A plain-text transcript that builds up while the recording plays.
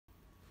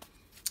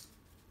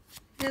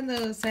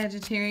Hello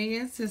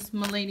Sagittarius, it's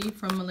Malady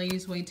from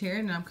Maladys Tarot,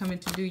 and I'm coming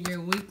to do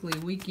your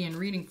weekend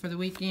reading for the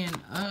weekend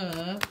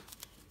of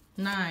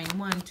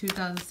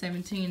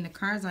 9/1/2017. The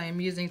cards I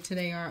am using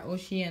today are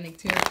Oceanic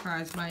Tarot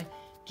cards by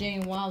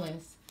Jane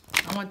Wallace.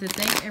 I want to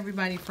thank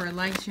everybody for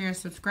sharing,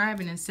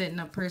 subscribing, and setting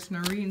up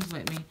personal readings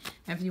with me.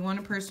 If you want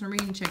a personal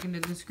reading, check in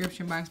the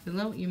description box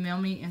below. Email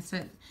me and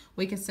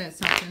we can set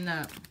something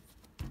up.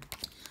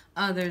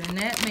 Other than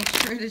that, make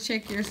sure to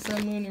check your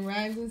sun, moon, and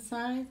rising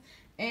signs.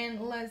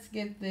 And let's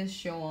get this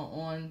show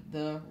on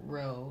the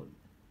road.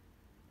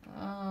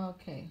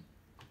 Okay.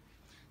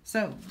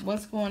 So,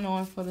 what's going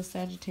on for the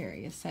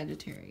Sagittarius?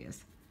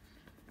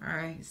 All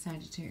right,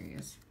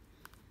 Sagittarius.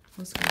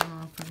 What's going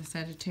on for the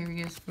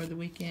Sagittarius for the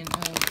weekend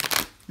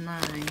of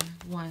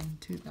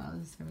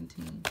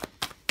 9/1/2017?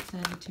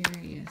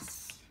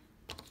 Sagittarius.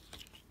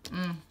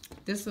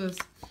 This was,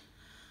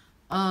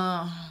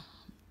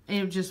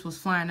 it just was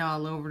flying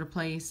all over the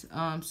place.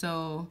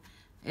 So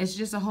it's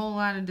just a whole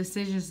lot of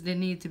decisions that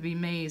need to be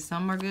made.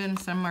 Some are good and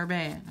some are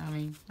bad. I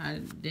mean, I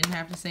didn't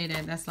have to say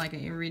that. That's like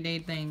an everyday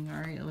thing. All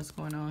right, what's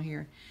going on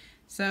here?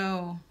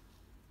 So,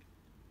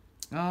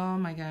 oh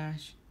my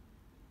gosh.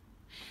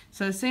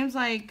 So it seems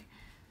like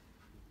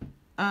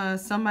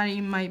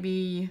somebody might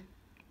be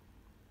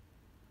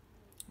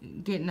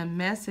getting a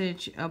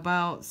message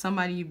about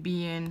somebody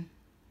being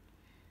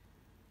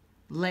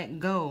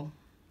let go.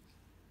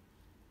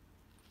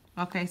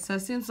 Okay, so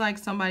it seems like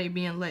somebody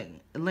being let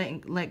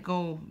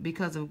go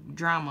because of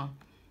drama.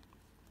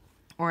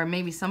 Or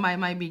maybe somebody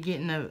might be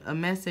getting a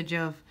message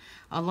of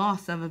a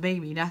loss of a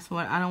baby. That's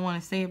what, I don't want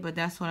to say it, but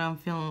that's what I'm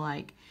feeling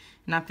like.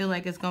 And I feel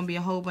like it's going to be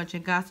a whole bunch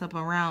of gossip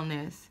around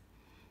this.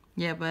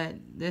 Yeah, but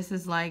this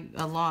is like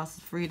a lost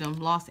freedom,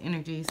 lost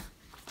energies.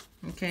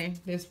 Okay,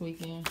 this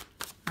weekend.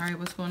 Alright,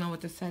 what's going on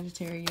with the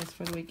Sagittarius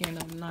for the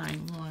weekend of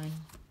 9/1?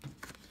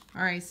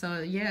 Alright,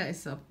 so yeah,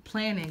 it's a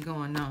planning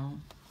going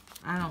on.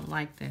 I don't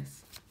like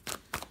this.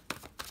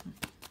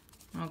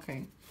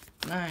 Okay.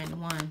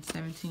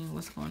 9/1/17.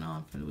 What's going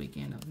on for the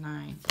weekend of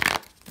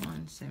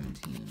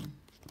 9/1/17?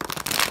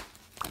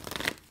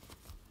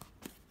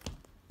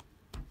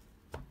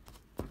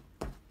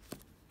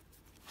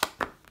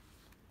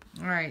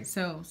 Alright,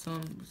 so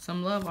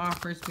some love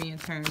offers being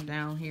turned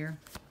down here.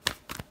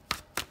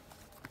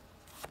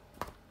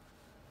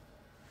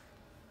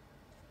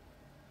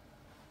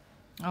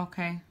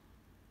 Okay.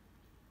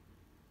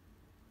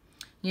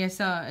 Yeah,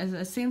 so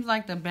it seems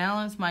like the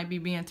balance might be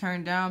being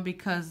turned down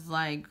because,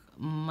 like,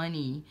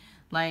 money,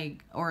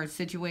 like, or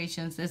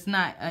situations, it's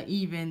not an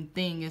even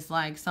thing. It's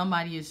like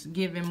somebody is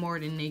giving more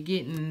than they're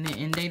getting,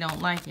 and they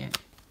don't like it.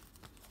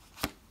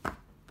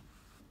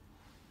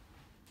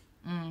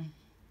 All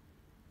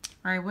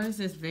right, what is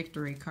this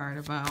victory card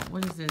about?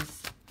 What is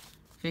this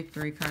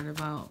victory card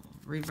about?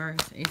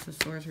 Reverse, Ace of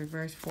Swords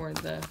reverse for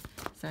the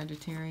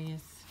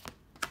Sagittarius.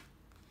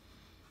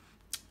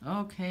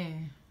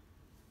 Okay.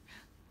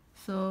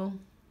 So,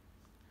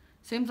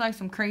 seems like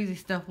some crazy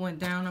stuff went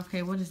down.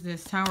 Okay, what is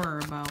this Tower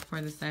about for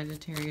the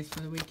Sagittarius for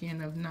the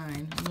weekend of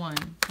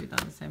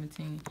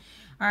 9/1/2017?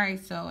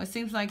 Alright, so it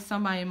seems like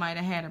somebody might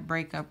have had a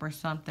breakup or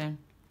something.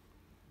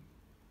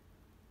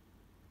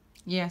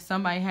 Yeah,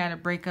 somebody had a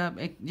breakup.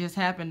 It just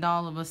happened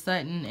all of a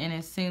sudden, and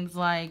it seems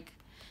like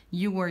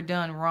you were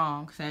done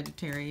wrong,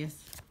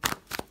 Sagittarius.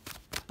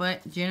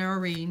 But, general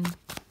reading.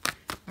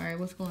 Alright,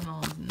 what's going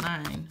on?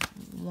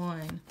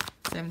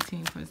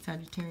 9/1/17 for the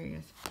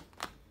Sagittarius.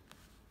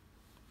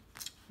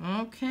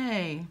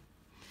 Okay,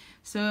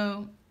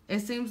 so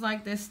it seems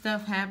like this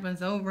stuff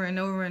happens over and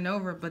over and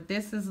over, but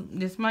this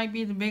might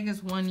be the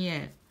biggest one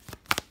yet.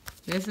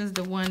 This is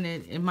the one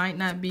that it might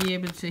not be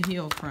able to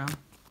heal from.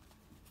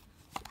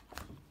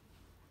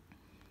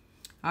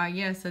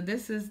 Yeah, so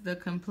this is the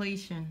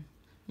completion.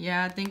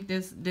 Yeah, I think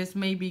this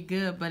may be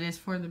good, but it's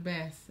for the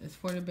best. It's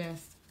for the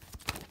best.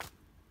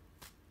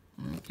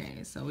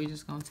 Okay, so we're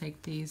just gonna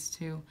take these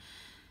two.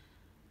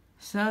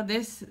 So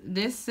this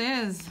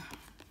says,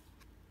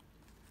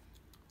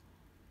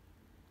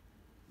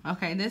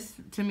 okay, this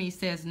to me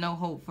says no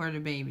hope for the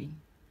baby.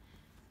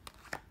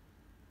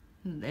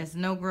 There's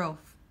no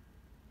growth.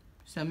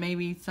 So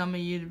maybe some of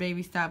you, the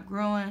baby stopped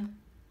growing.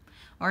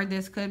 Or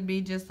this could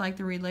be just like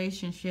the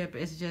relationship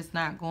is just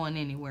not going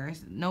anywhere.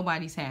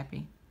 Nobody's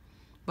happy.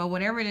 But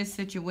whatever this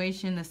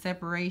situation, the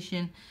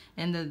separation,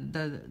 and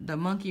the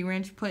monkey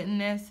wrench put in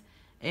this,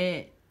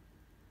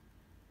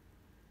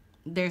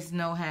 there's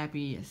no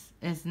happiness.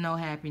 There's no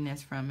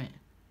happiness from it.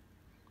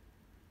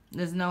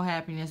 There's no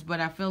happiness.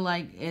 But I feel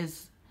like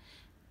it's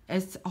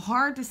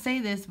hard to say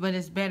this, but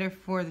it's better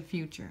for the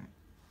future.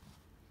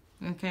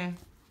 Okay?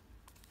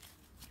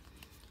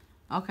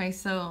 Okay,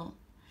 so,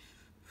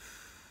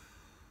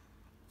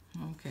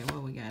 okay,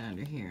 what we got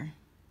under here?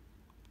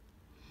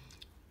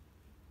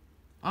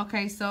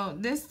 Okay, so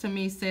this to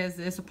me says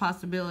it's a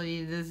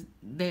possibility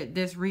that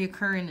this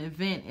reoccurring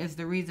event is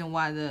the reason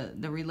why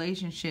the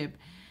relationship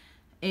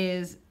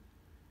is,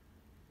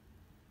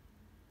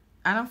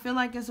 I don't feel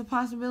like it's a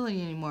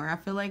possibility anymore. I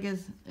feel like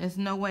it's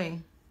no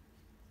way.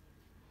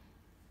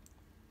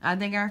 I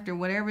think after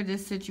whatever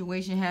this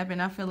situation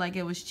happened, I feel like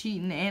it was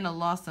cheating and a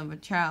loss of a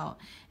child.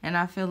 And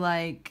I feel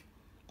like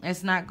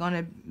it's not going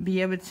to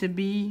be able to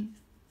be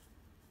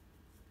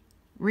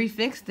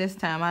refixed this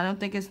time. I don't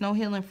think it's no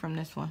healing from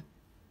this one.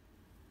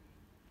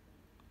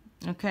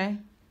 Okay?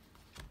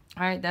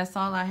 Alright, that's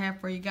all I have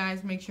for you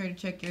guys. Make sure to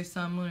check your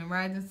sun, moon, and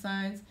rising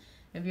signs.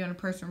 If you want a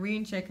personal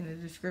reading, check in the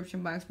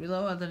description box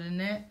below. Other than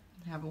that,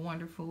 have a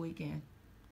wonderful weekend.